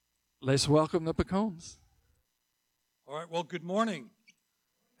Let's welcome the Pacones. All right, well, good morning.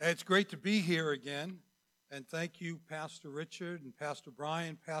 It's great to be here again. And thank you, Pastor Richard and Pastor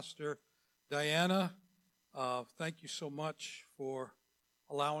Brian, Pastor Diana. Thank you so much for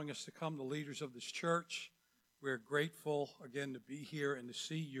allowing us to come, the leaders of this church. We're grateful, again, to be here and to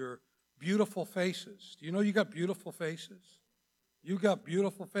see your beautiful faces. Do you know you got beautiful faces? You got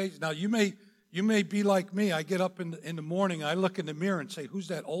beautiful faces. Now, you may be like me. I get up in the morning, I look in the mirror and say, who's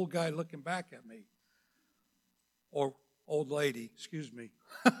that old guy looking back at me? Or old lady, excuse me.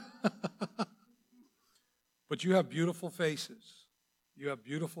 But you have beautiful faces. You have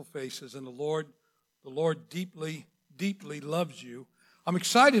beautiful faces, and the Lord deeply, deeply loves you. I'm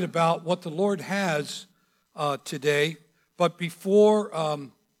excited about what the Lord has today. But before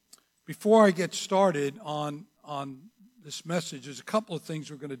I get started on this message, there's a couple of things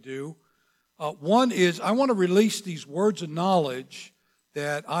we're going to do. One is I want to release these words of knowledge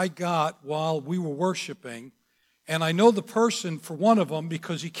that I got while we were worshiping. And I know the person for one of them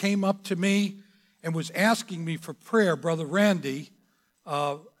because he came up to me and was asking me for prayer, Brother Randy.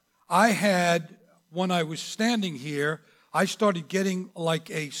 I had, when I was standing here, I started getting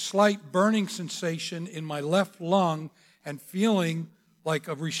like a slight burning sensation in my left lung and feeling like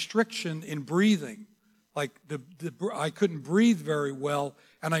a restriction in breathing. Like I couldn't breathe very well.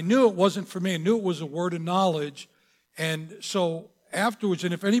 And I knew it wasn't for me. I knew it was a word of knowledge. And so afterwards,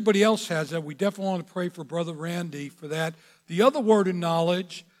 and if anybody else has that, we definitely want to pray for Brother Randy for that. The other word of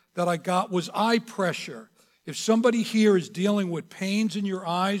knowledge that I got was eye pressure. If somebody here is dealing with pains in your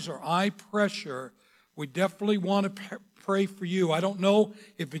eyes or eye pressure, we definitely want to pray for you. I don't know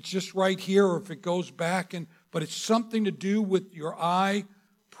if it's just right here or if it goes back, but it's something to do with your eye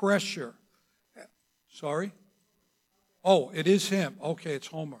pressure. Sorry? Oh, it is him. Okay, it's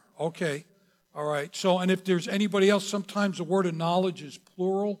Homer. Okay. All right. So, and if there's anybody else, sometimes the word of knowledge is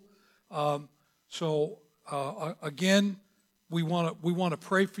plural. Again, we want to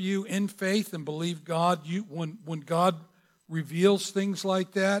pray for you in faith and believe God. When God reveals things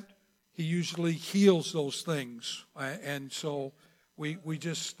like that, He usually heals those things, and so we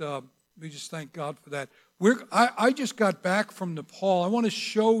just thank God for that. I just got back from Nepal. I want to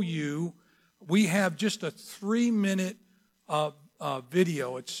show you. We have just a 3-minute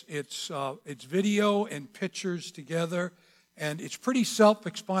video. It's video and pictures together, and it's pretty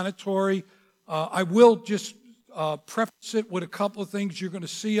self-explanatory. I will just preface it with a couple of things. You're going to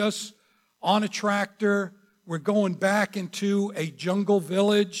see us on a tractor. We're going back into a jungle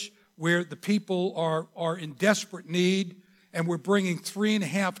village where the people are in desperate need, and we're bringing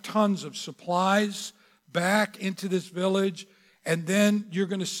 3.5 tons of supplies back into this village. And then you're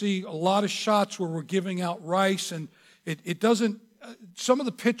going to see a lot of shots where we're giving out rice, and it doesn't, some of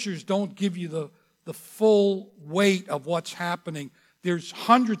the pictures don't give you the full weight of what's happening. There's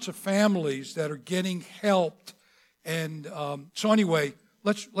hundreds of families that are getting helped. And so anyway,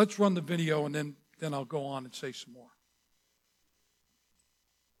 let's run the video, and then I'll go on and say some more.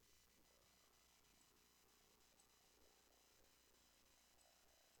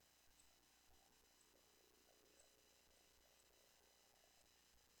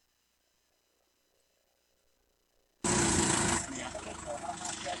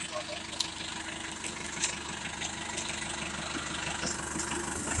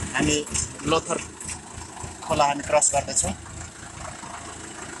 हामी Lothar खोला हामी cross गर्दैछौँ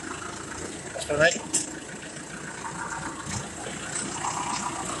भाइ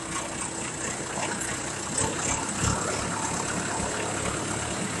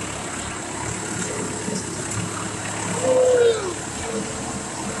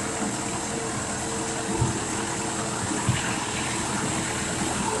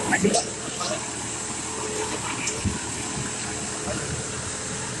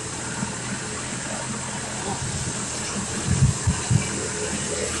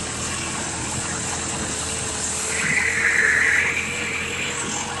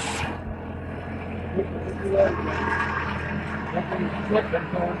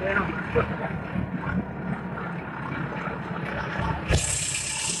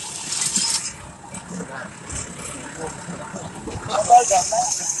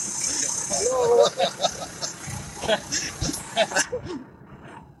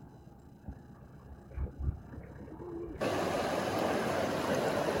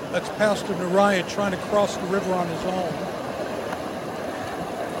That's Pastor Nariah trying to cross the river on his own.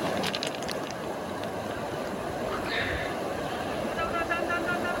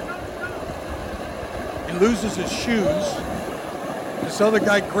 He loses his shoes. This other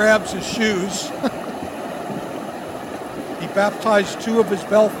guy grabs his shoes. He baptized 2 of his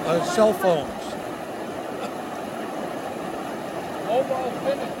cell phones. Mobile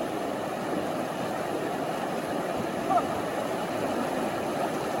finished.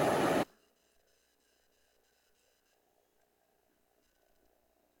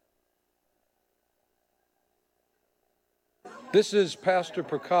 This is Pastor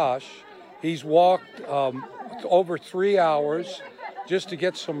Prakash. He's walked over 3 hours just to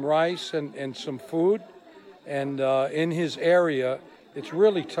get some rice and some food. And in his area, it's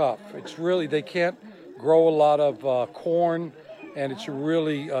really tough. They can't grow a lot of corn, and it's a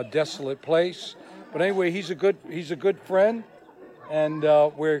really desolate place. But anyway, he's a good friend, and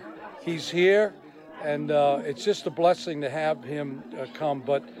he's here, and it's just a blessing to have him come.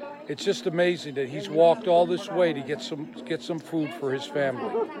 But it's just amazing that he's walked all this way to get some food for his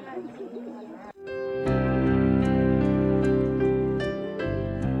family.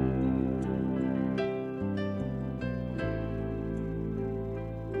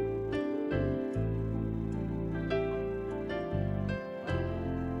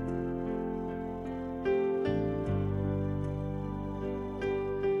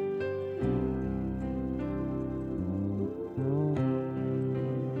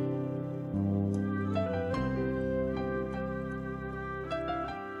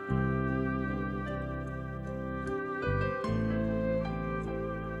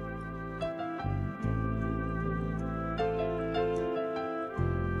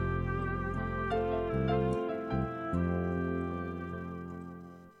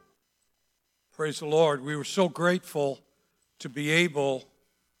 Praise the Lord. We were so grateful to be able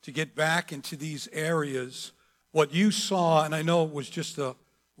to get back into these areas. What you saw, and I know it was just a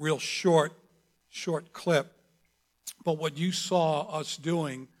real short clip, but what you saw us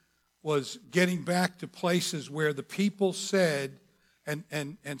doing was getting back to places where the people said,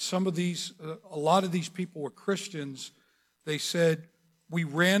 and some of these, a lot of these people were Christians, they said, we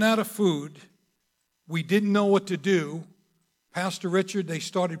ran out of food, we didn't know what to do. Pastor Richard, they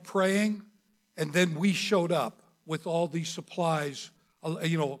started praying, and then we showed up with all these supplies.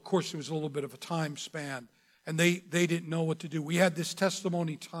 Of course, there was a little bit of a time span, and they didn't know what to do. We had this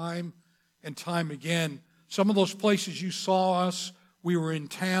testimony time and time again. Some of those places you saw us, we were in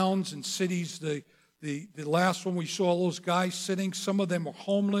towns and cities. The last one we saw all those guys sitting. Some of them were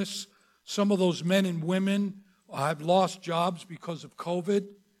homeless. Some of those men and women have lost jobs because of COVID,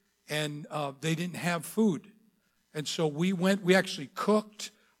 and they didn't have food. And so we actually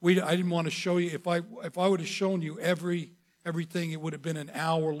cooked. I didn't want to show you. If I would have shown you everything, it would have been an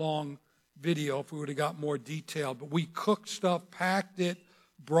hour-long video if we would have got more detail. But we cooked stuff, packed it,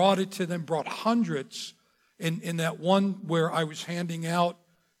 brought it to them, brought hundreds. In that one where I was handing out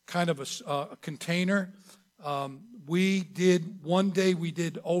kind of a container, one day we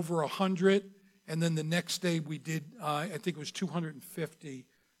did over 100, and then the next day we did, I think it was 250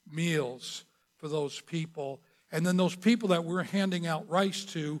 meals for those people. And then those people that we're handing out rice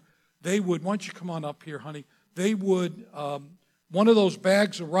to, they would, why don't you come on up here, honey? They would, one of those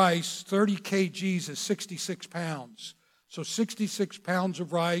bags of rice, 30 kgs is 66 pounds. So 66 pounds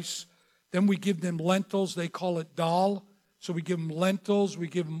of rice. Then we give them lentils. They call it dal. So we give them lentils, we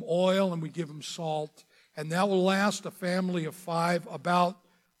give them oil, and we give them salt. And that will last a family of 5 about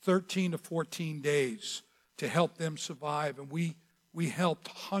 13 to 14 days to help them survive. And we helped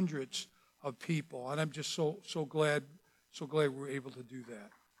hundreds of people, and I'm just so glad we were able to do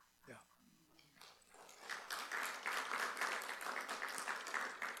that. Yeah.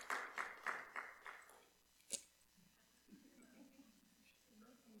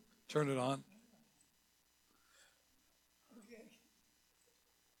 Turn it on.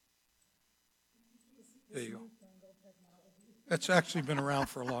 There you go. That's actually been around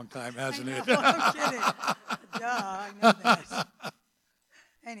for a long time, hasn't it? I'm kidding. Duh, I know that.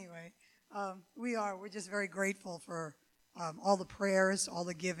 Anyway. We're just very grateful for all the prayers, all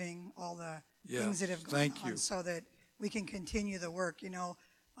the giving, all the things that have gone on so that we can continue the work.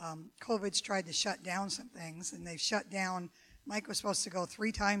 COVID's tried to shut down some things, and they've shut down. Mike was supposed to go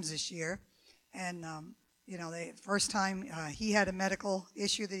 3 times this year, and, the first time he had a medical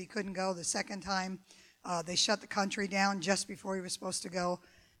issue that he couldn't go. The second time they shut the country down just before he was supposed to go.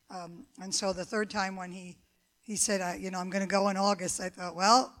 And so the third time when he said, I'm going to go in August, I thought,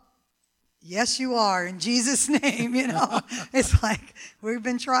 well, yes, you are, in Jesus' name, It's like, we've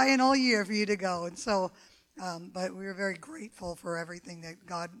been trying all year for you to go. And so, but we were very grateful for everything that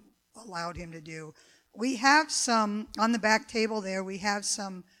God allowed him to do. We have some, on the back table there, we have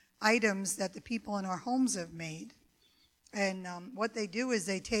some items that the people in our homes have made. And what they do is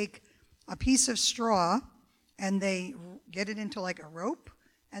they take a piece of straw and they get it into like a rope.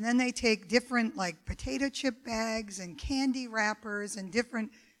 And then they take different like potato chip bags and candy wrappers and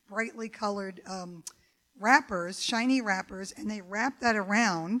different brightly colored wrappers, shiny wrappers, and they wrap that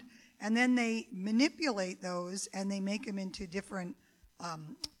around, and then they manipulate those, and they make them into different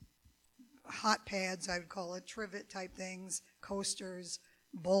hot pads, I would call it, trivet type things, coasters,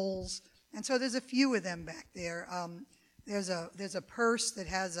 bowls. And so there's a few of them back there. there's a purse that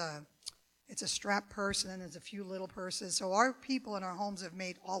has it's a strap purse, and then there's a few little purses. So our people in our homes have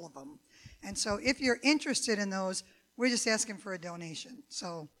made all of them. And so if you're interested in those, we're just asking for a donation.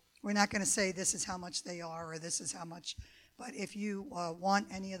 So we're not going to say this is how much they are or this is how much. But if you want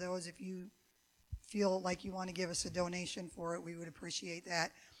any of those, if you feel like you want to give us a donation for it, we would appreciate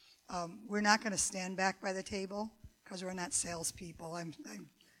that. We're not going to stand back by the table because we're not salespeople.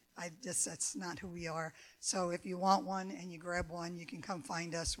 That's not who we are. So if you want one and you grab one, you can come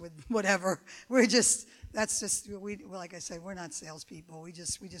find us with whatever. Like I said, we're not salespeople. We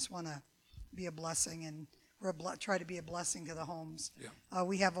just want to be a blessing, and try to be a blessing to the homes. Yeah.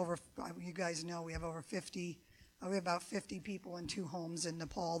 We have you guys know, we have over 50. We have about 50 people in 2 homes in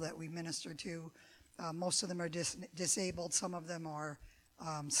Nepal that we minister to. Most of them are disabled. Some of them are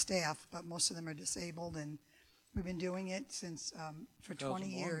staff, but most of them are disabled. And we've been doing it since for 20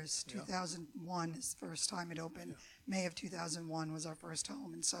 years. Yeah. 2001 is the first time it opened. Yeah. May of 2001 was our first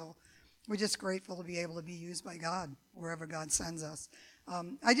home. And so we're just grateful to be able to be used by God wherever God sends us.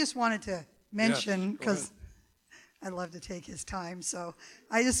 I just wanted to mention, because I love to take his time, so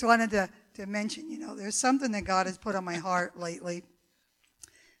I just wanted to mention, there's something that God has put on my heart lately.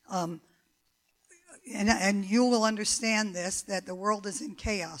 And you will understand this, that the world is in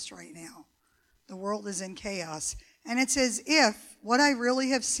chaos right now. The world is in chaos. And it's as if, what I really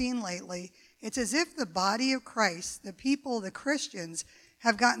have seen lately, it's as if the body of Christ, the people, the Christians,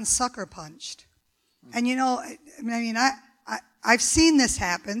 have gotten sucker punched. And I've seen this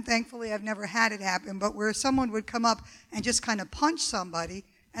happen. Thankfully, I've never had it happen, but where someone would come up and just kind of punch somebody,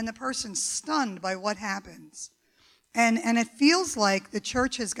 and the person's stunned by what happens. And it feels like the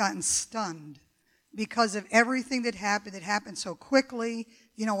church has gotten stunned because of everything that happened. It happened so quickly.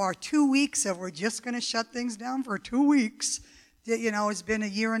 Our 2 weeks of we're just going to shut things down for 2 weeks, it's been a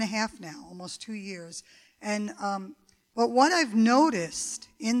year and a half now, almost 2 years. And but what I've noticed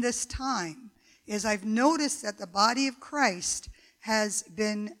in this time is I've noticed that the body of Christ has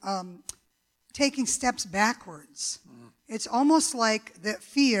been taking steps backwards. Mm-hmm. It's almost like that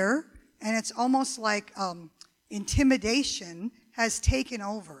fear, and it's almost like intimidation has taken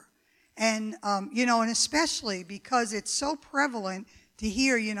over. And, and especially because it's so prevalent to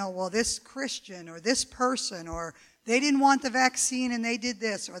hear, well, this Christian or this person, or they didn't want the vaccine and they did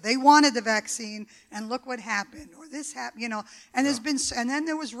this, or they wanted the vaccine and look what happened, or this happened, and there's been, and then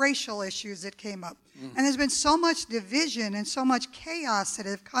there was racial issues that came up. Mm. And there's been so much division and so much chaos that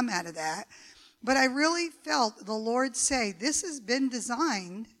have come out of that. But I really felt the Lord say, this has been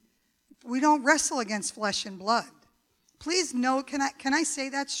designed. We don't wrestle against flesh and blood. Please note, can I say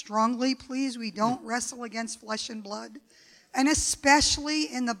that strongly, please? We don't wrestle against flesh and blood. And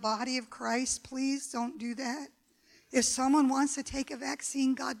especially in the body of Christ, please don't do that. If someone wants to take a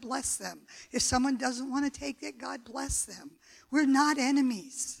vaccine, God bless them. If someone doesn't want to take it, God bless them. We're not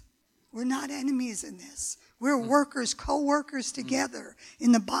enemies. We're not enemies in this. We're workers, co-workers together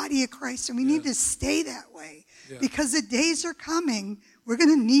in the body of Christ, and we need to stay that way because the days are coming. We're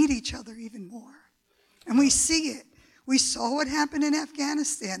going to need each other even more. And we see it. We saw what happened in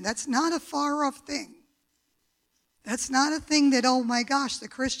Afghanistan. That's not a far-off thing. That's not a thing that, oh my gosh, the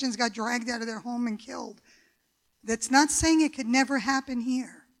Christians got dragged out of their home and killed. That's not saying it could never happen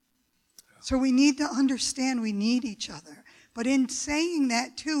here. So we need to understand we need each other. But in saying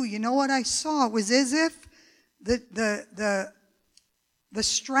that too, you know what I saw? It was as if the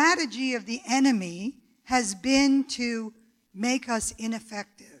strategy of the enemy has been to make us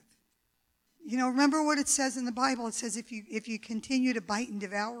ineffective. Remember what it says in the Bible? It says if you continue to bite and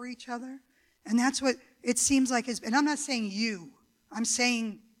devour each other, and that's what it seems like. And I'm not saying you. I'm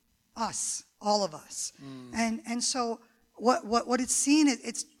saying us, all of us. Mm. And so what it's seen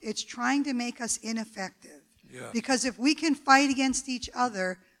is it's trying to make us ineffective. Yeah. Because if we can fight against each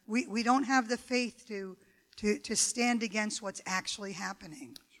other, we don't have the faith to stand against what's actually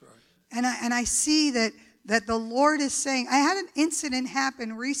happening. That's right. And I see that the Lord is saying, I had an incident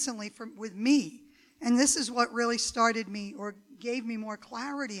happen recently with me, and this is what really started me or gave me more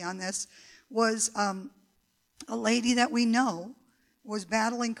clarity on this, was a lady that we know was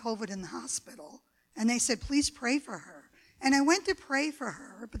battling COVID in the hospital, and they said, please pray for her. And I went to pray for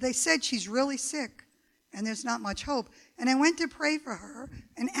her, but they said she's really sick, and there's not much hope. And I went to pray for her,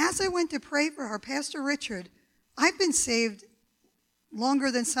 and as I went to pray for her, Pastor Richard, I've been saved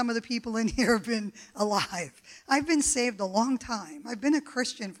longer than some of the people in here have been alive. I've been saved a long time. I've been a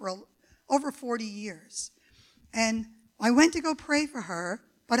Christian for over 40 years. And I went to go pray for her,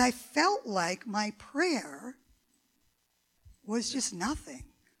 but I felt like my prayer was just nothing.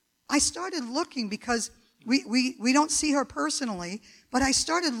 I started looking because We don't see her personally, but I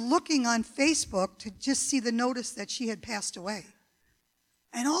started looking on Facebook to just see the notice that she had passed away.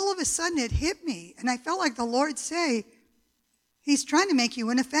 And all of a sudden it hit me, and I felt like the Lord say, He's trying to make you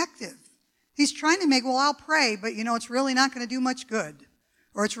ineffective. He's trying to make, well, I'll pray, but it's really not going to do much good.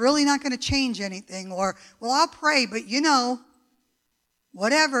 Or it's really not going to change anything. Or, well, I'll pray, but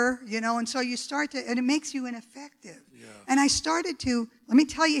whatever, and so you start to, and it makes you ineffective. Yeah. And I started to, let me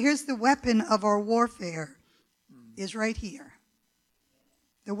tell you, here's the weapon of our warfare, is right here.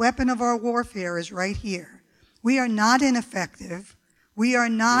 The weapon of our warfare is right here. We are not ineffective. We are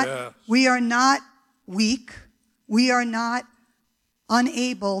not weak. We are not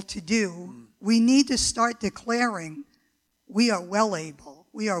unable to do. We need to start declaring we are well able.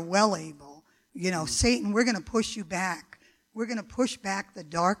 We are well able. Satan, we're going to push you back. We're going to push back the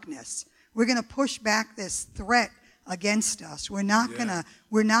darkness. We're going to push back this threat against us. We're not going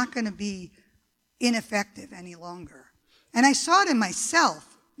to be ineffective any longer. And I saw it in myself.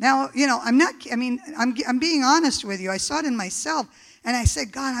 Now, I'm being honest with you. I saw it in myself, and I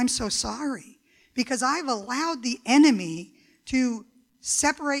said, God, I'm so sorry, because I've allowed the enemy to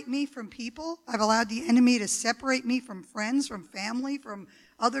separate me from people. I've allowed the enemy to separate me from friends, from family, from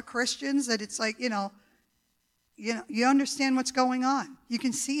other Christians, that it's like, you understand what's going on. You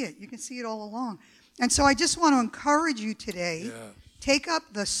can see it. You can see it all along. And so I just want to encourage you today, take up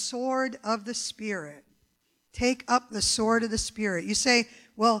the sword of the Spirit. Take up the sword of the Spirit. You say,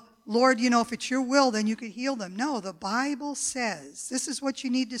 well, Lord, if it's your will, then you could heal them. No, the Bible says this is what you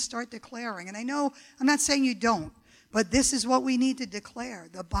need to start declaring. And I know, I'm not saying you don't, but this is what we need to declare.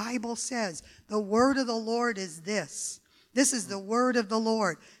 The Bible says the word of the Lord is this. This is the word of the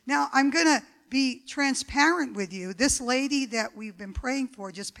Lord. Now, I'm going to be transparent with you. This lady that we've been praying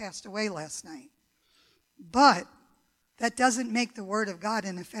for just passed away last night. But that doesn't make the word of God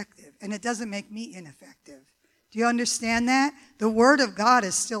ineffective, and it doesn't make me ineffective. Do you understand that? The word of God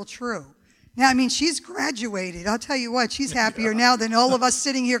is still true. Now, she's graduated. I'll tell you what, she's happier now than all of us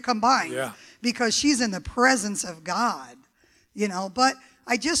sitting here combined. Yeah. Because she's in the presence of God, But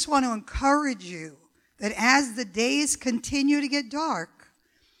I just want to encourage you that as the days continue to get dark,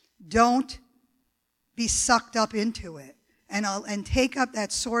 don't be sucked up into it. And take up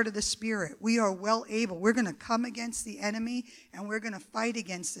that sword of the Spirit. We are well able. We're going to come against the enemy, and we're going to fight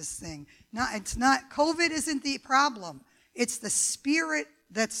against this thing. COVID isn't the problem. It's the spirit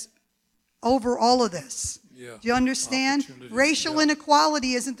that's over all of this. Yeah. Do you understand? Racial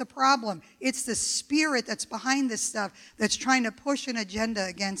inequality isn't the problem. It's the spirit that's behind this stuff that's trying to push an agenda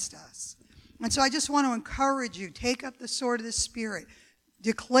against us. And so I just want to encourage you, take up the sword of the Spirit.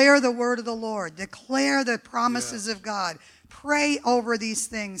 Declare the word of the Lord. Declare the promises of God. Pray over these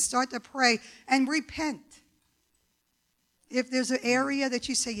things. Start to pray and repent. If there's an area that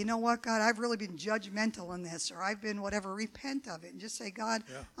you say, you know what, God, I've really been judgmental in this, or I've been whatever, repent of it and just say, God,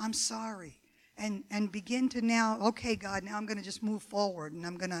 I'm sorry. And begin to now, okay, God, now I'm going to just move forward, and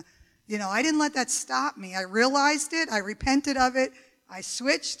I'm going to, I didn't let that stop me. I realized it. I repented of it. I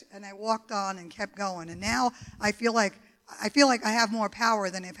switched, and I walked on and kept going. And now I feel like I have more power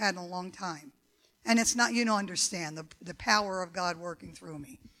than I've had in a long time. And it's not, understand the power of God working through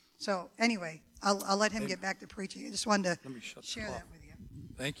me. So anyway, I'll let him get back to preaching. I just wanted to share that with you.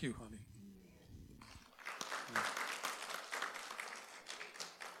 Thank you, honey.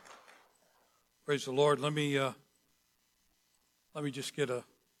 Praise the Lord. Let me just get a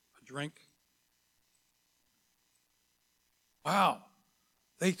drink. Wow.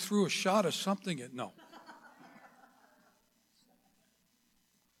 They threw a shot of something at, no.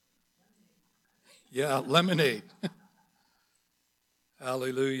 Yeah, lemonade.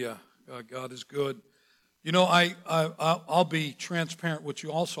 Hallelujah. God is good. I'll be transparent with you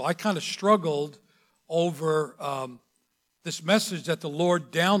also. I kind of struggled over this message that the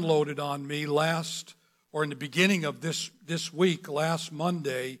Lord downloaded on me in the beginning of this week, last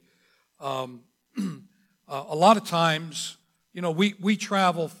Monday. A lot of times, we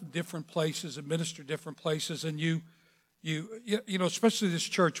travel from different places and minister different places, and you especially this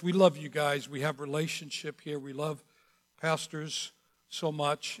church, we love you guys. We have relationship here. We love pastors so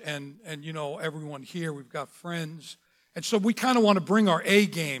much, and everyone here. We've got friends, and so we kind of want to bring our A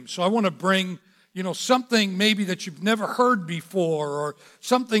game. So I want to bring something maybe that you've never heard before, or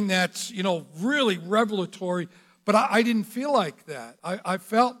something that's really revelatory. But I didn't feel like that. I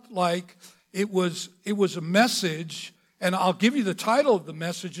felt like it was a message, and I'll give you the title of the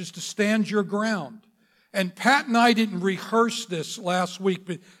message is to stand your ground. And Pat and I didn't rehearse this last week,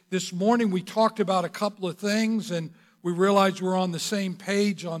 but this morning we talked about a couple of things, and we realized we're on the same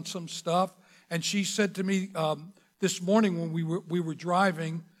page on some stuff. And she said to me this morning when we were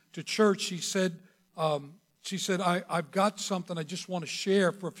driving to church, she said, she said, I've got something I just want to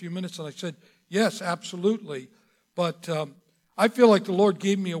share for a few minutes. And I said, yes, absolutely. But I feel like the Lord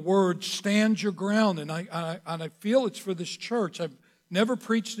gave me a word, stand your ground. And I feel it's for this church. I've never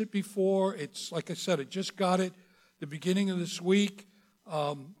preached it before. It's, like I said, I just got it the beginning of this week.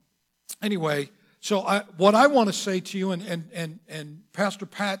 Anyway, so what I want to say to you, and Pastor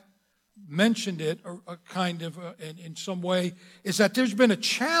Pat mentioned it kind of in some way, is that there's been a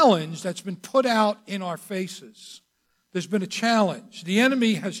challenge that's been put out in our faces. There's been a challenge. The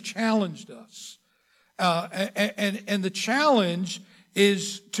enemy has challenged us. And the challenge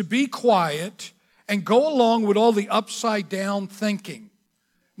is to be quiet and go along with all the upside down thinking.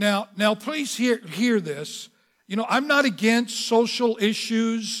 Now please hear this. You know, I'm not against social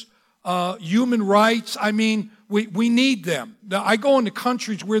issues, human rights. I mean, we need them. Now, I go into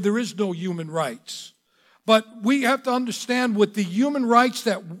countries where there is no human rights. But we have to understand with the human rights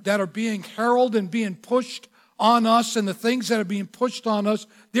that are being heralded and being pushed on us and the things that are being pushed on us,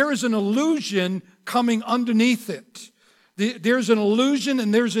 there is an illusion coming underneath it. There's an illusion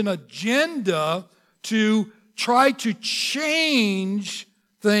and there's an agenda to try to change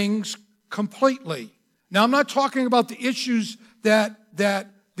things completely. Now, I'm not talking about the issues that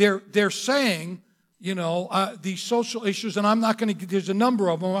they're saying, you know, these social issues, and I'm not going to, there's a number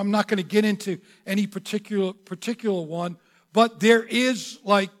of them. I'm not going to get into any particular one, but there is,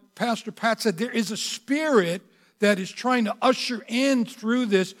 like Pastor Pat said, there is a spirit that is trying to usher in through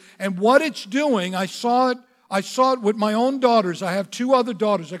this, and what it's doing, I saw it with my own daughters. I have two other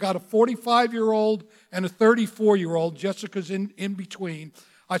daughters. I got a 45-year-old and a 34-year-old. Jessica's in between.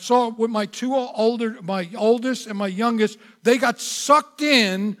 I saw it with my my oldest and my youngest. They got sucked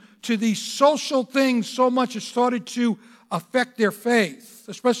in to these social things so much it started to affect their faith,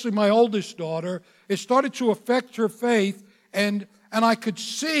 especially my oldest daughter. It started to affect her faith, and I could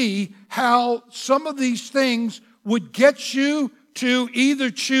see how some of these things would get you to either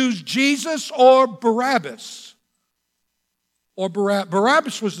choose Jesus or Barabbas.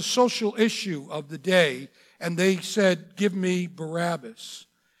 Barabbas was the social issue of the day, and they said, give me Barabbas.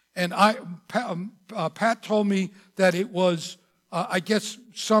 And Pat told me that it was, I guess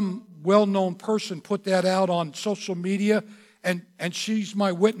some well-known person put that out on social media, and she's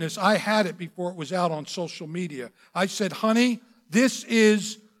my witness. I had it before it was out on social media. I said, honey, this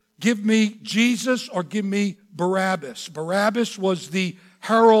is give me Jesus or give me Barabbas. Barabbas was the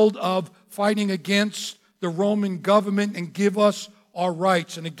herald of fighting against the Roman government and give us our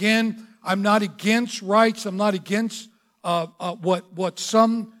rights. And again, I'm not against rights. I'm not against what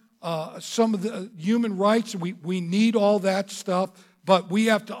some of the human rights. We need all that stuff, but we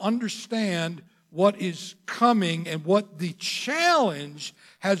have to understand what is coming and what the challenge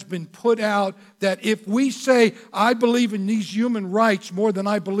has been put out, that if we say, I believe in these human rights more than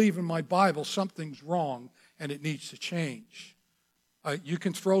I believe in my Bible, something's wrong and it needs to change. You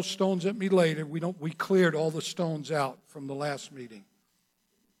can throw stones at me later. We cleared all the stones out from the last meeting.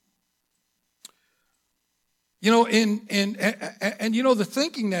 You know, and you know, the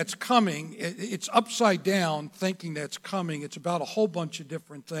thinking that's coming, it's upside down thinking that's coming. It's about a whole bunch of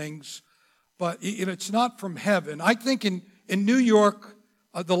different things, but it's not from heaven. I think in New York,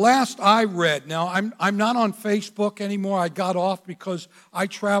 the last I read, now I'm not on Facebook anymore. I got off because I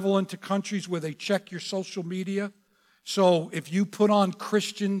travel into countries where they check your social media. So if you put on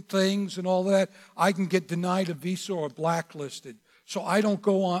Christian things and all that, I can get denied a visa or blacklisted. So I don't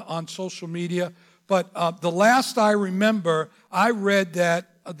go on social media. But the last I remember, I read that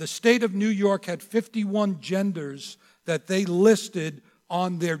the state of New York had 51 genders that they listed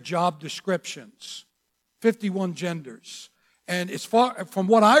on their job descriptions. 51 genders. And as far from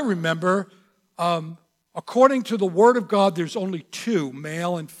what I remember, according to the Word of God, there's only two,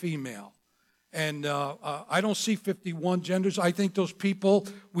 male and female. And I don't see 51 genders. I think those people,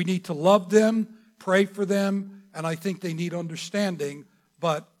 we need to love them, pray for them, and I think they need understanding.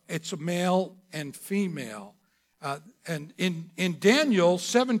 But it's a male and female. And in Daniel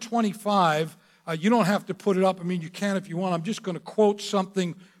 7:25, you don't have to put it up. I mean, you can if you want. I'm just going to quote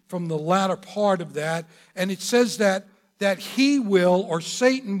something from the latter part of that. And it says that he will, or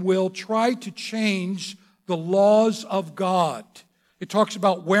Satan will, try to change the laws of God. It talks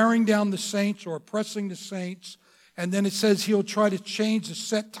about wearing down the saints or oppressing the saints. And then it says he'll try to change the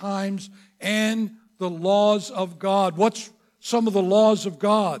set times and the laws of God. What's some of the laws of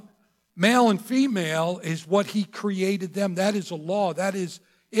God? Male and female is what he created them. That is a law. That is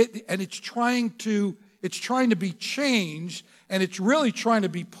it. And it's trying to be changed, and it's really trying to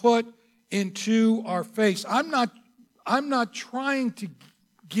be put into our face. I'm not trying to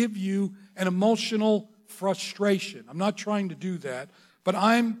give you an emotional frustration. I'm not trying to do that. But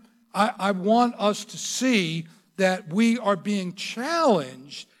I'm I want us to see that we are being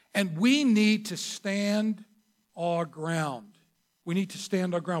challenged and we need to stand our ground. We need to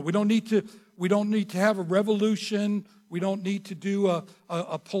stand our ground. We don't need to have a revolution. We don't need to do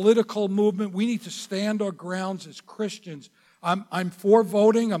a political movement. We need to stand our grounds as Christians. I'm for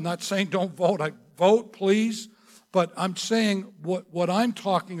voting. I'm not saying don't vote. Vote, please. But I'm saying what I'm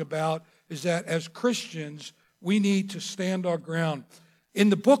talking about is that as Christians, we need to stand our ground. In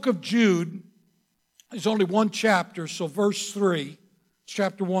the book of Jude, there's only one chapter, so verse 3,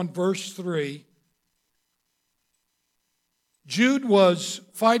 chapter 1, verse 3. Jude was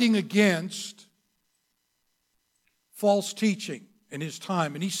fighting against false teaching in his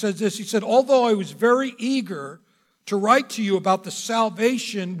time. And he says this, he said, although I was very eager to write to you about the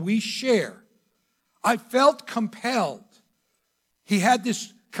salvation we share, I felt compelled. He had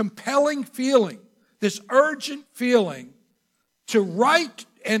this compelling feeling, this urgent feeling to write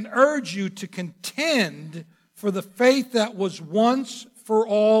and urge you to contend for the faith that was once for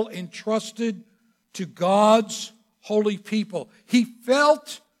all entrusted to God's holy people. He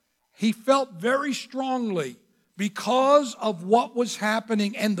felt very strongly because of what was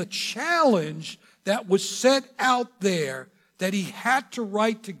happening and the challenge that was set out there that he had to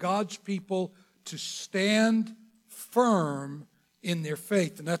write to God's people to stand firm in their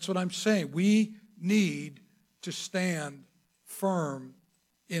faith. And that's what I'm saying. We need to stand firm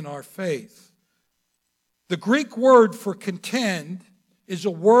in our faith. The Greek word for contend is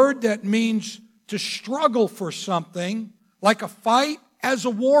a word that means to struggle for something, like a fight as a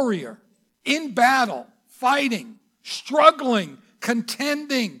warrior, in battle, fighting, struggling,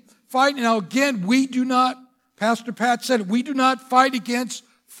 contending, fighting. Now again, we do not, Pastor Pat said, we do not fight against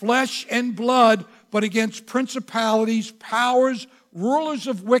flesh and blood, but against principalities, powers, rulers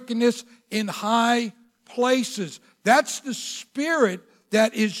of wickedness in high places. That's the spirit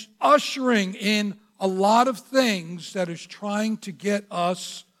that is ushering in a lot of things that is trying to get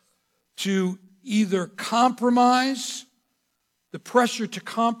us to either compromise, the pressure to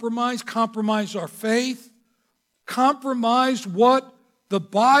compromise our faith, compromise what the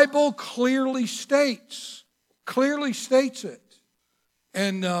Bible clearly states it.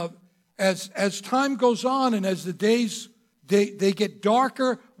 And as time goes on and as the days they get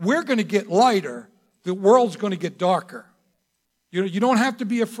darker, we're going to get lighter. The world's going to get darker. You don't have to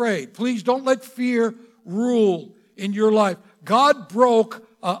be afraid. Please don't let fear rule in your life. God broke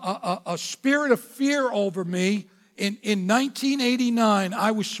a spirit of fear over me. In 1989,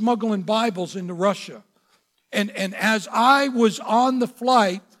 I was smuggling Bibles into Russia. And as I was on the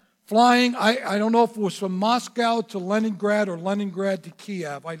flying, I don't know if it was from Moscow to Leningrad or Leningrad to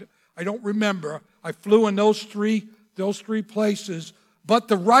Kiev. I don't remember. I flew in those three places. But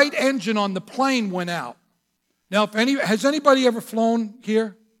the right engine on the plane went out. Now, has anybody ever flown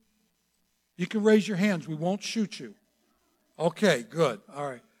here? You can raise your hands. We won't shoot you. Okay, good. All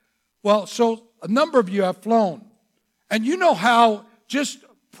right. Well, so a number of you have flown. And you know how just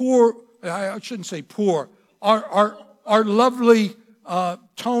poor, I shouldn't say poor, our lovely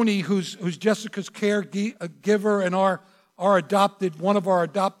Tony, who's Jessica's caregiver and one of our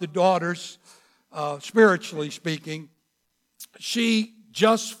adopted daughters, spiritually speaking, she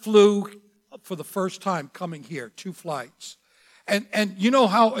just flew for the first time coming here, 2 flights. And you know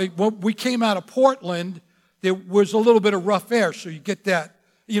how when we came out of Portland, there was a little bit of rough air, so you get that,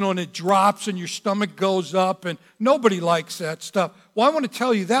 and it drops and your stomach goes up, and nobody likes that stuff. Well, I want to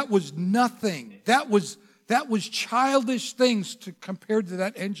tell you, that was nothing. That was childish things compared to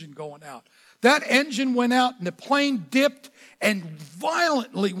that engine going out. That engine went out, and the plane dipped and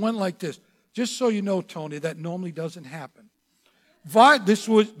violently went like this. Just so you know, Tony, that normally doesn't happen. This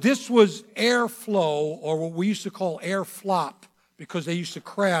was airflow, or what we used to call air flop, because they used to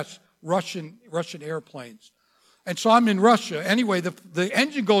crash Russian airplanes. And so I'm in Russia. Anyway, the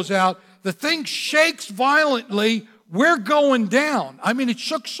engine goes out. The thing shakes violently. We're going down. I mean, it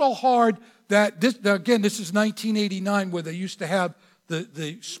shook so hard that this is 1989, where they used to have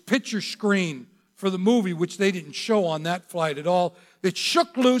the picture screen for the movie, which they didn't show on that flight at all. It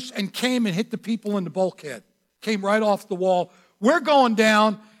shook loose and came and hit the people in the bulkhead. Came right off the wall. We're going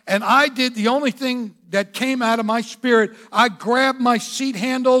down, and I did the only thing that came out of my spirit. I grabbed my seat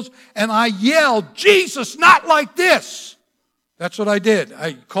handles, and I yelled, "Jesus, not like this!" That's what I did.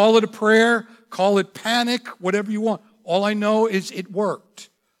 I call it a prayer, call it panic, whatever you want. All I know is it worked.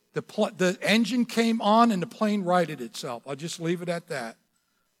 The engine came on, and the plane righted itself. I'll just leave it at that.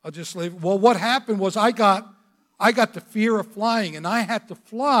 Well, what happened was I got the fear of flying, and I had to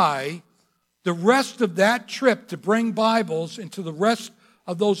fly the rest of that trip to bring Bibles into the rest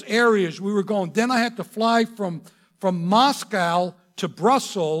of those areas we were going. Then I had to fly from Moscow to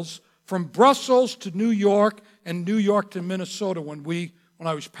Brussels, from Brussels to New York, and New York to Minnesota when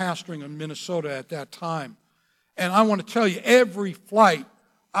I was pastoring in Minnesota at that time. And I want to tell you, every flight,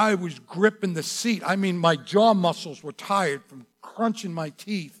 I was gripping the seat. I mean, my jaw muscles were tired from crunching my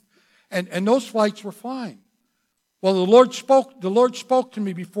teeth. And those flights were fine. Well, the Lord spoke to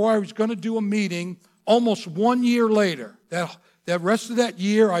me before I was going to do a meeting almost 1 year later. That rest of that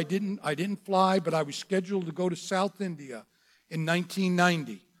year, I didn't fly, but I was scheduled to go to South India in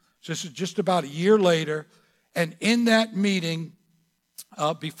 1990. So this is just about a year later. And in that meeting,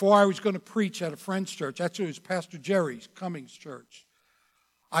 before I was going to preach at a friend's church, actually it was Pastor Jerry Cummings' church,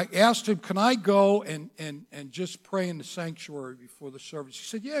 I asked him, can I go and just pray in the sanctuary before the service? He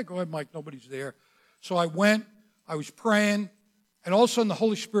said, yeah, go ahead, Mike, nobody's there. So I went, I was praying, and all of a sudden the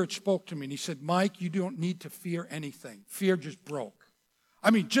Holy Spirit spoke to me, and he said, Mike, you don't need to fear anything. Fear just broke.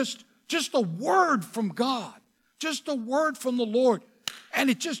 I mean, just a word from God, just a word from the Lord, and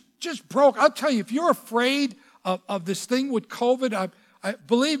it just broke. I'll tell you, if you're afraid of this thing with COVID,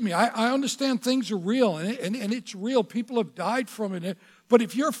 believe me, I understand things are real, and it's real. People have died from it. But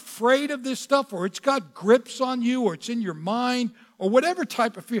if you're afraid of this stuff, or it's got grips on you, or it's in your mind, or whatever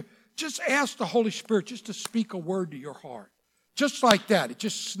type of fear, just ask the Holy Spirit just to speak a word to your heart. Just like that. It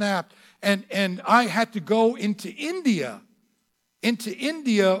just snapped. And I had to go into India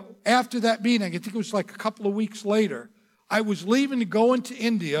after that meeting. I think it was like a couple of weeks later. I was leaving to go into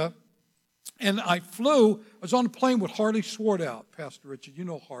India, and I was on a plane with Harley Swartout, Pastor Richard. You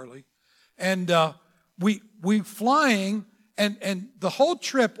know Harley. And we flying, and the whole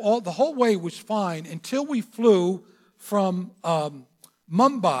trip, the whole way was fine until we flew from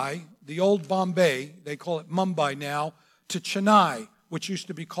Mumbai, the old Bombay, they call it Mumbai now, to Chennai, which used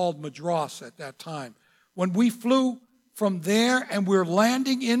to be called Madras at that time. When we flew from there and we're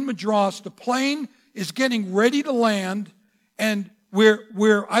landing in Madras, the plane is getting ready to land, and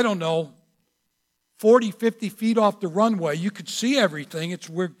we're I don't know, 40, 50 feet off the runway. You could see everything.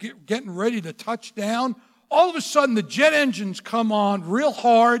 We're getting ready to touch down. All of a sudden, the jet engines come on real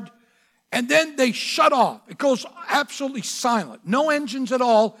hard, and then they shut off. It goes absolutely silent. No engines at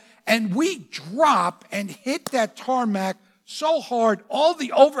all. And we drop and hit that tarmac so hard, all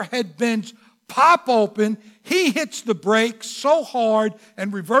the overhead bins pop open. He hits the brakes so hard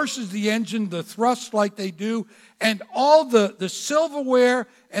and reverses the engine, the thrust like they do. And all the silverware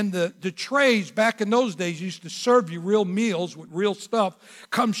and the trays back in those days used to serve you real meals with real stuff,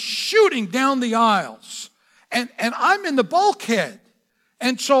 come shooting down the aisles. And I'm in the bulkhead.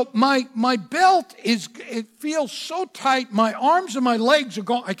 And so my belt it feels so tight. My arms and my legs are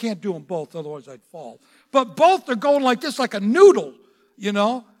going. I can't do them both, otherwise I'd fall. But both are going like this, like a noodle, you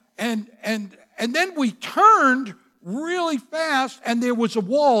know. And then we turned really fast, and there was a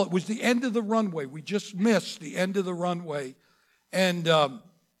wall. It was the end of the runway. We just missed the end of the runway, and I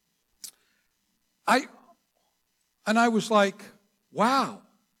was like, wow.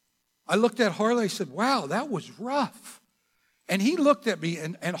 I looked at Harley. I said, wow, that was rough. And he looked at me,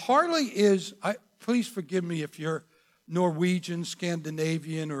 and Harley is, please forgive me if you're Norwegian,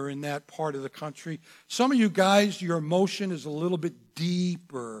 Scandinavian, or in that part of the country. Some of you guys, your emotion is a little bit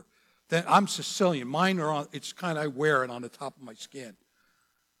deeper than, I'm Sicilian. Mine are it's kind of, I wear it on the top of my skin.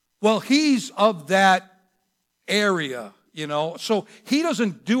 Well, he's of that area, you know, so he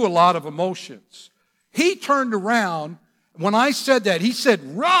doesn't do a lot of emotions. He turned around. When I said that, he said,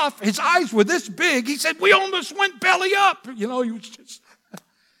 rough. His eyes were this big. He said, we almost went belly up. You know, he was just.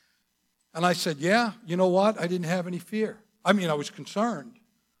 And I said, yeah, you know what? I didn't have any fear. I mean, I was concerned,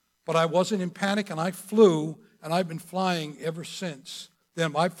 but I wasn't in panic, and I flew, and I've been flying ever since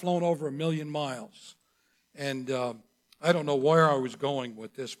then. I've flown over 1 million miles. And I don't know where I was going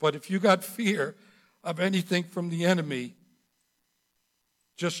with this, but if you got fear of anything from the enemy,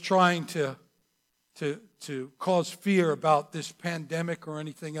 just trying to cause fear about this pandemic or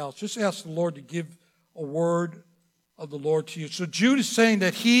anything else, just ask the Lord to give a word of the Lord to you. So Jude is saying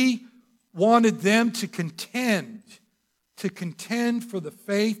that he wanted them to contend for the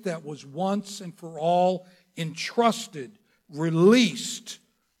faith that was once and for all entrusted, released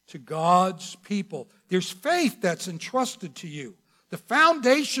to God's people. There's faith that's entrusted to you. The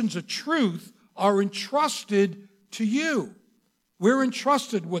foundations of truth are entrusted to you. We're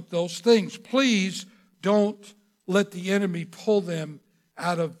entrusted with those things. Please don't let the enemy pull them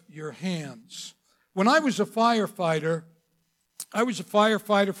out of your hands. When I was a firefighter from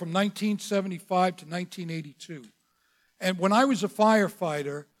 1975 to 1982. And when I was a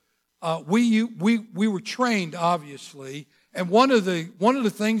firefighter, we were trained, obviously. And one of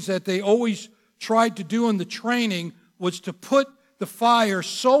the things that they always tried to do in the training was to put the fire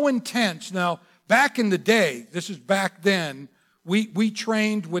so intense. Now, back in the day, this is back then, We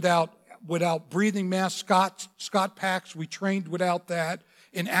trained without breathing masks, Scott packs. We trained without that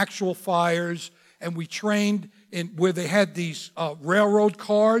in actual fires, and we trained in where they had these railroad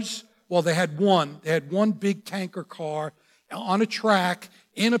cars. Well, they had one. They had one big tanker car on a track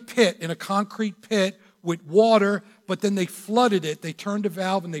in a pit, in a concrete pit with water, but then they flooded it. They turned a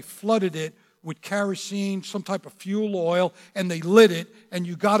valve and they flooded it with kerosene, some type of fuel oil, and they lit it, and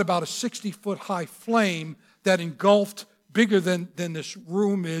you got about a 60-foot high flame that engulfed bigger than this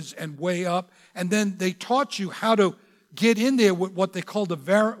room is and way up. And then they taught you how to get in there with what they called with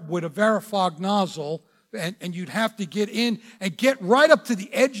a Varifog nozzle, and you'd have to get in and get right up to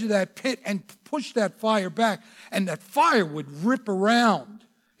the edge of that pit and push that fire back, and that fire would rip around.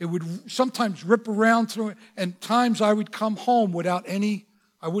 It would sometimes rip around through it, and times I would come home without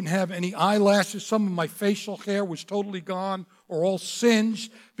I wouldn't have any eyelashes. Some of my facial hair was totally gone or all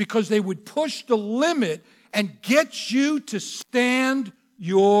singed because they would push the limit and get you to stand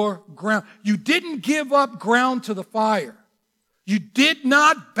your ground. You didn't give up ground to the fire. You did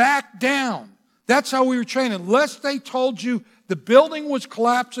not back down. That's how we were trained. Unless they told you the building was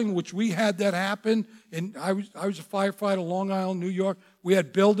collapsing, which we had that happen. And I was a firefighter, Long Island, New York. We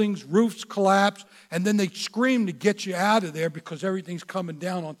had buildings, roofs collapse, and then they screamed to get you out of there because everything's coming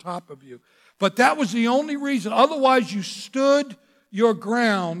down on top of you. But that was the only reason. Otherwise, you stood your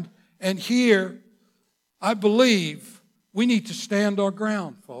ground. And here, I believe we need to stand our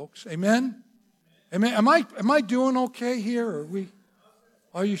ground, folks. Amen? Amen. Am I doing okay here?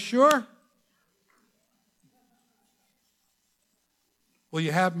 Are you sure? Will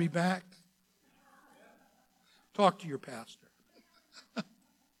you have me back? Talk to your pastor.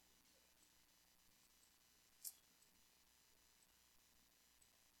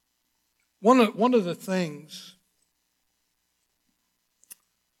 One of the things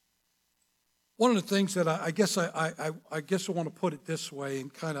that I guess I want to put it this way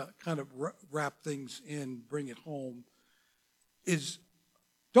and kind of wrap things in, bring it home, is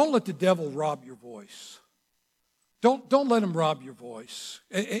don't let the devil rob your voice. Don't let him rob your voice.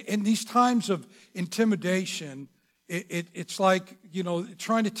 In these times of intimidation, it's like,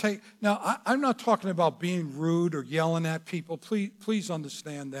 trying to take. Now, I'm not talking about being rude or yelling at people. Please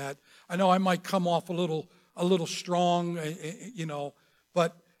understand that. I know I might come off a little strong,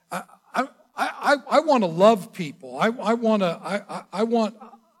 but I want to love people.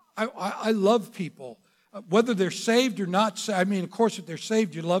 I love people, whether they're saved or not saved. I mean, of course, if they're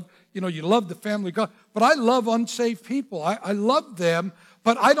saved, you love the family of God. But I love unsaved people. I love them,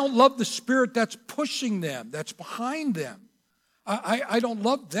 but I don't love the spirit that's pushing them, that's behind them. I don't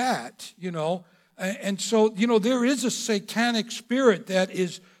love that, And so, there is a satanic spirit that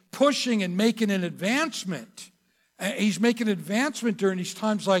is pushing and making an advancement. He's making an advancement during these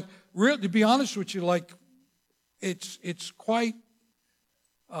times, like, really, to be honest with you, like, it's quite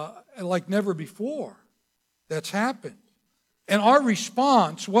like never before that's happened. And our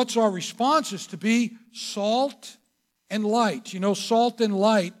response, what's our response, is to be salt and light. Salt and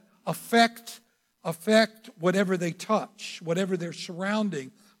light affect whatever they touch, whatever they're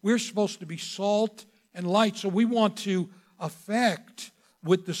surrounding. We're supposed to be salt and light. So we want to affect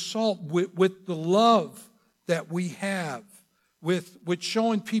with the salt, with the love that we have, with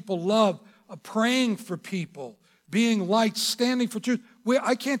showing people love, praying for people, being light, standing for truth.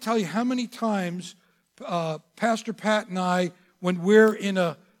 I can't tell you how many times Pastor Pat and I, when we're in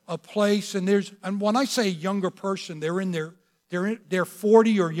a place and when I say younger person, they're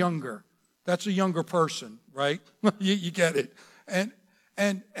 40 or younger. That's a younger person, right? you get it. And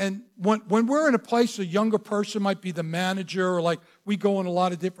when we're in a place, a younger person might be the manager, or like we go in a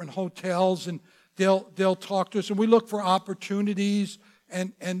lot of different hotels, and they'll talk to us, and we look for opportunities,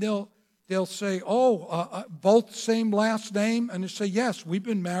 and they'll say, both same last name, and they say, yes, we've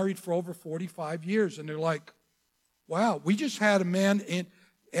been married for over 45 years, and they're like, wow. We just had a man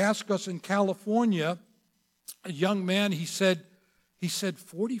ask us in California, a young man, he said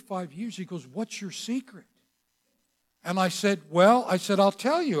 45 years. He goes, what's your secret? And I said, I'll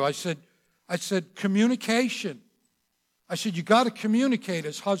tell you. I said, communication. I said, you got to communicate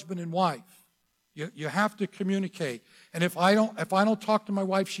as husband and wife. You have to communicate. And if I don't talk to my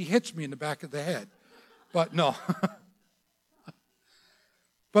wife, she hits me in the back of the head. But no.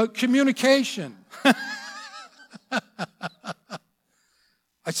 But communication.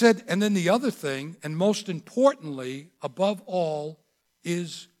 I said, and then the other thing, and most importantly, above all,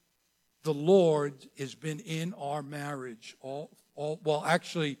 is the Lord has been in our marriage. Well,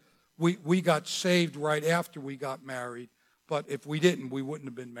 actually, we got saved right after we got married. But if we didn't, we wouldn't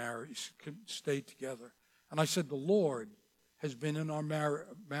have been married, stayed together. And I said, the Lord has been in our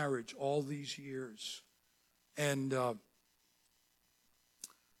marriage all these years. And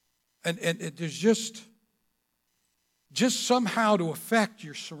And there's just somehow to affect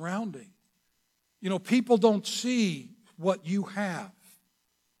your surrounding. You know, people don't see what you have.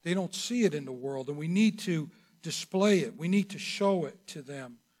 They don't see it in the world, and we need to display it. We need to show it to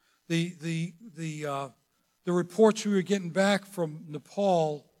them. The reports we were getting back from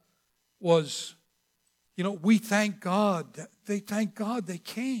Nepal was, you know, we thank God. Thank God they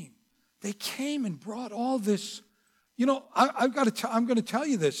came. They came and brought all this. You know, I'm going to tell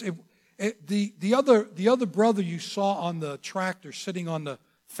you this. The other brother you saw on the tractor, sitting on the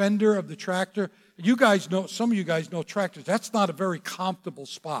fender of the tractor, you guys know, some of you guys know tractors. That's not a very comfortable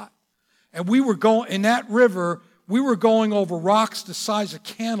spot. And we were going, in that river, we were going over rocks the size of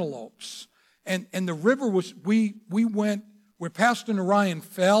cantaloupes. And the river was, we went, where Pastor Narayan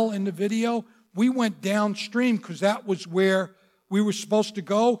fell in the video, we went downstream because that was where we were supposed to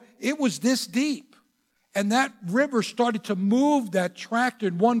go. It was this deep. And that river started to move that tractor.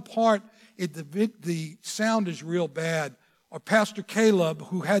 In one part, the sound is real bad. Or Pastor Caleb,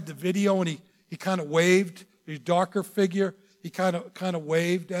 who had the video, and he kind of waved, his darker figure, he kind of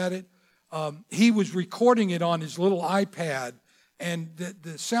waved at it. He was recording it on his little iPad, and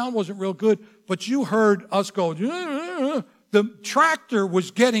the sound wasn't real good, but you heard us go, the tractor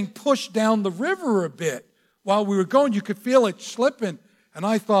was getting pushed down the river a bit. While we were going, you could feel it slipping. And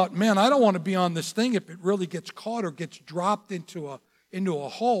I thought, man, I don't want to be on this thing if it really gets caught or gets dropped into a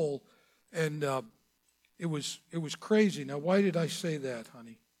hole. And it was crazy. Now, why did I say that,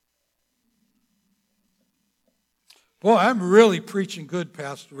 honey? Boy, I'm really preaching good,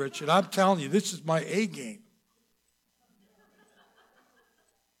 Pastor Richard. I'm telling you, this is my A game.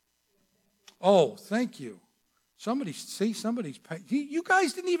 Oh, thank you. You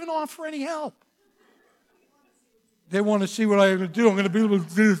guys didn't even offer any help. They want to see what I'm going to do. I'm going to be able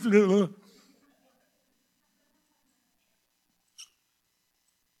to do.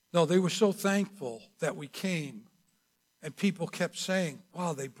 No, they were so thankful that we came. And people kept saying,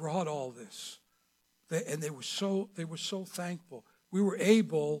 wow, they brought all this. And they were so thankful.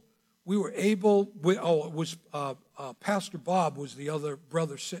 Pastor Bob was the other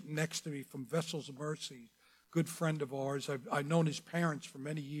brother sitting next to me from Vessels of Mercy, good friend of ours. I've known his parents for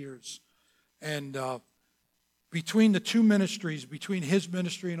many years. And between the two ministries, between his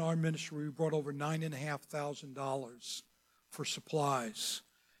ministry and our ministry, we brought over $9,500 for supplies.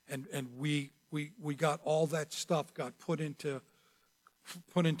 And we got all that stuff got put into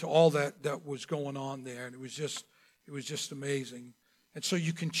all that was going on there, and it was just amazing. And so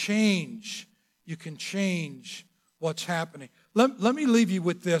you can change what's happening. Let me leave you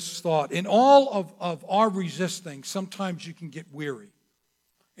with this thought. In all of our resisting, sometimes you can get weary.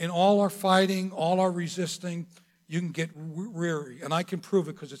 In all our fighting, all our resisting, you can get weary. And I can prove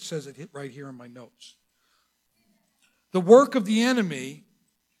it because it says it right here in my notes. The work of the enemy,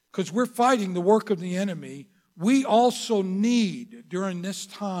 because we're fighting the work of the enemy, we also need, during this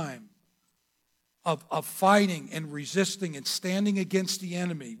time of fighting and resisting and standing against the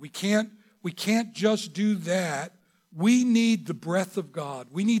enemy, we can't just do that. We need the breath of God.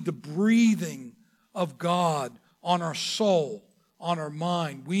 We need the breathing of God on our soul, on our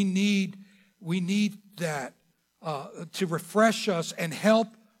mind. We need that to refresh us and help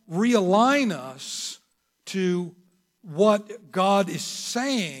realign us to what God is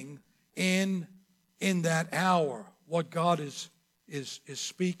saying in that hour, what God is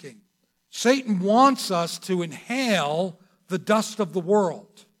speaking. Satan wants us to inhale the dust of the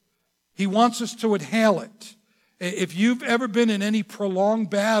world. He wants us to inhale it. If you've ever been in any prolonged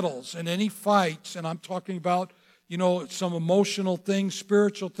battles and any fights, and I'm talking about, some emotional things,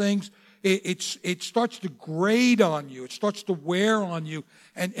 spiritual things, it starts to grate on you. It starts to wear on you,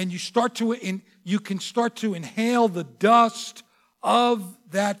 and you can start to inhale the dust of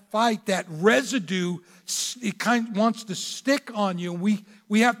that fight. That residue, it kind of wants to stick on you, and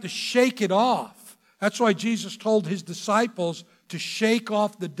we have to shake it off. That's why Jesus told his disciples to shake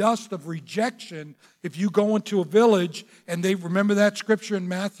off the dust of rejection. If you go into a village and they remember that scripture in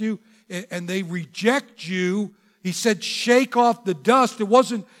Matthew, and they reject you, he said, shake off the dust. It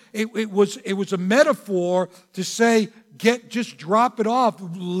was a metaphor to say, just drop it off.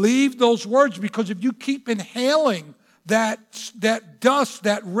 Leave those words, because if you keep inhaling that dust,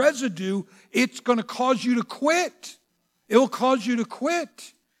 that residue, it's going to cause you to quit. It will cause you to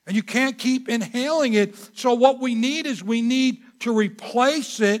quit. And you can't keep inhaling it. So what we need to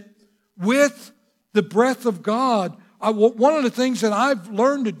replace it with the breath of God. One of the things that I've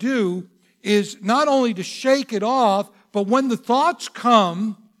learned to do is not only to shake it off, but when the thoughts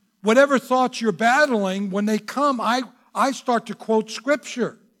come, whatever thoughts you're battling, when they come, I start to quote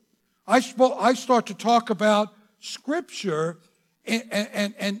Scripture. I start to talk about Scripture,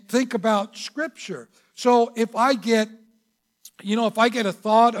 and think about Scripture. So if I get a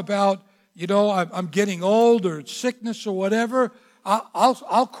thought about, I'm getting old or sickness or whatever,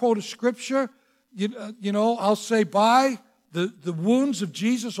 I'll quote a Scripture. I'll say, by the wounds of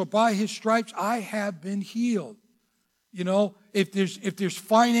Jesus or by His stripes, I have been healed. If there's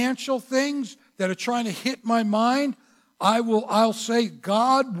financial things that are trying to hit my mind, I'll say,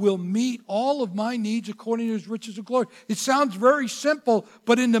 God will meet all of my needs according to His riches and glory. It sounds very simple,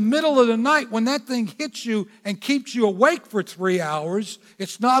 but in the middle of the night, when that thing hits you and keeps you awake for 3 hours,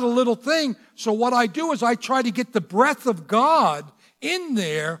 it's not a little thing. So what I do is I try to get the breath of God in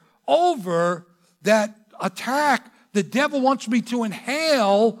there over that attack. The devil wants me to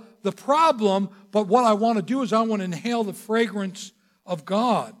inhale the problem, but what I want to do is I want to inhale the fragrance of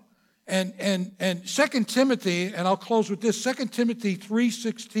God. And 2 Timothy, and I'll close with this, 2 Timothy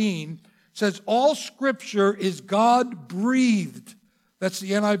 3:16 says, all Scripture is God-breathed. That's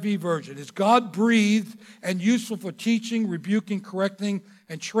the NIV version. It's God-breathed and useful for teaching, rebuking, correcting,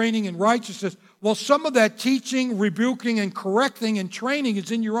 and training in righteousness. Well, some of that teaching, rebuking, and correcting and training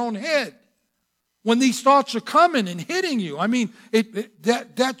is in your own head. When these thoughts are coming and hitting you, I mean,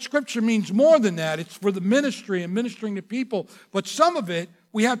 that Scripture means more than that. It's for the ministry and ministering to people. But some of it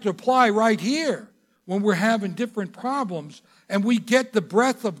we have to apply right here when we're having different problems. And we get the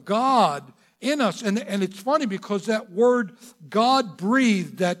breath of God in us. And it's funny because that word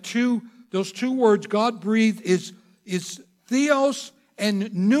God-breathed, those two words, God-breathed, is theos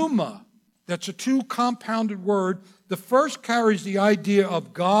and pneuma. That's a two compounded word. The first carries the idea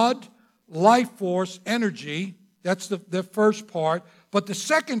of God, life force, energy. That's the first part. But the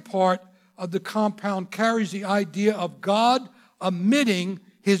second part of the compound carries the idea of God emitting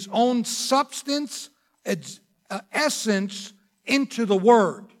His own substance, essence into the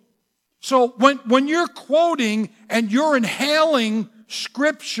Word. So when you're quoting and you're inhaling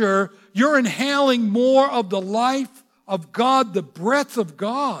Scripture, you're inhaling more of the life of God, the breath of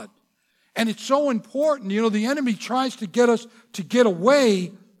God. And it's so important. The enemy tries to get us to get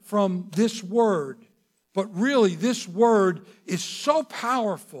away from this Word. But really, this Word is so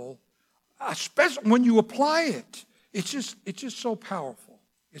powerful, especially when you apply it. It's just so powerful.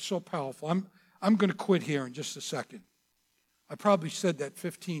 It's so powerful. I'm going to quit here in just a second. I probably said that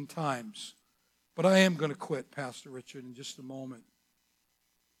 15 times, but I am going to quit, Pastor Richard, in just a moment.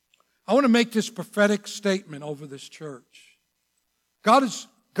 I want to make this prophetic statement over this church. God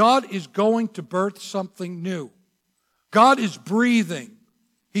is going to birth something new. God is breathing.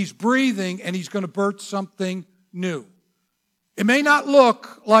 He's breathing, and He's going to birth something new. It may not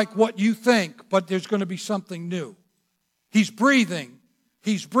look like what you think, but there's going to be something new. He's breathing.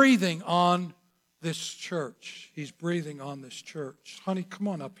 He's breathing on this church. He's breathing on this church. Honey, come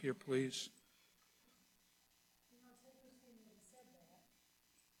on up here, please.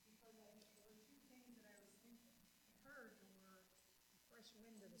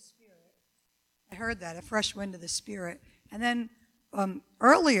 I heard that, a fresh wind of the Spirit. And then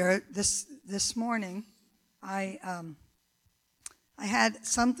earlier this morning, I had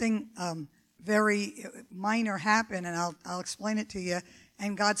something very minor happen, and I'll explain it to you.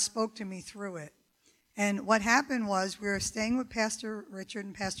 And God spoke to me through it. And what happened was we were staying with Pastor Richard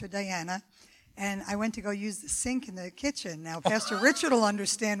and Pastor Diana, and I went to go use the sink in the kitchen. Now, Pastor Richard will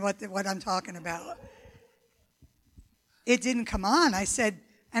understand what I'm talking about. It didn't come on. I said,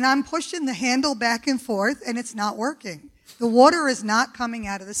 and I'm pushing the handle back and forth, and it's not working. The water is not coming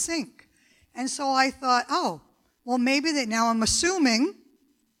out of the sink. And so I thought, well, maybe now I'm assuming,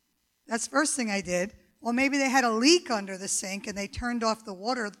 that's the first thing I did, well, maybe they had a leak under the sink and they turned off the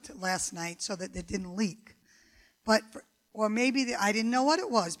water last night so that it didn't leak. Or maybe I didn't know what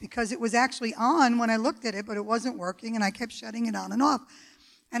it was because it was actually on when I looked at it, but it wasn't working, and I kept shutting it on and off.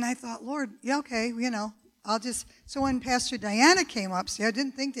 And I thought, Lord, yeah, okay, so when Pastor Diana came up, see, I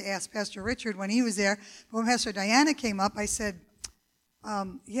didn't think to ask Pastor Richard when he was there, but when Pastor Diana came up, I said,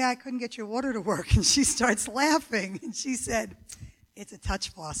 I couldn't get your water to work. And she starts laughing, and she said, it's a touch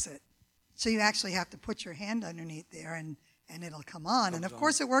faucet. So you actually have to put your hand underneath there, and it'll come on. And of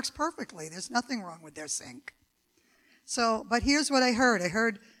course, it works perfectly. There's nothing wrong with their sink. So, but here's what I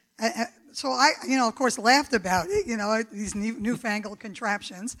heard. So I, of course, laughed about it, these newfangled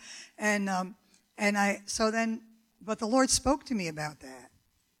contraptions. But the Lord spoke to me about that.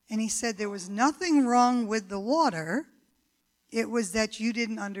 And He said there was nothing wrong with the water. It was that you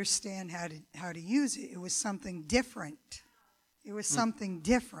didn't understand how to use it. It was something different. It was something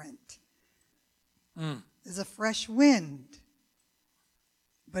different. There's a fresh wind,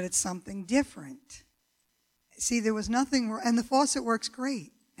 but it's something different. See, there was nothing, and the faucet works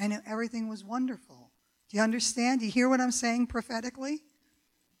great, and everything was wonderful. Do you understand? Do you hear what I'm saying prophetically?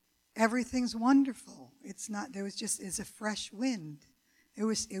 Everything's wonderful. It's not. It's a fresh wind. It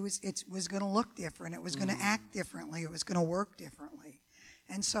was going to look different. It was going to act differently. It was going to work differently.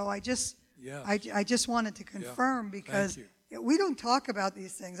 And so I just wanted to confirm because we don't talk about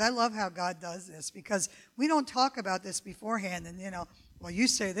these things. I love how God does this because we don't talk about this beforehand. And well, you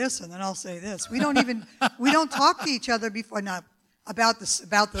say this and then I'll say this. We don't talk to each other before. Not about this.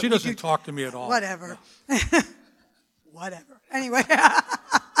 About the. She doesn't talk to me at all. Whatever. No. Whatever. Anyway.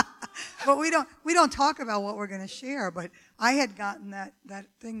 But we don't talk about what we're going to share. But I had gotten that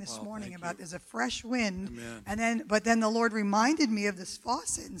thing this morning about there's a fresh wind, Amen. But then the Lord reminded me of this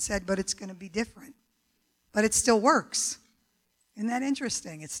faucet and said, but it's going to be different, but it still works. Isn't that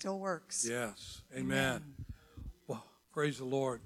interesting? It still works. Yes, Amen. Well, praise the Lord.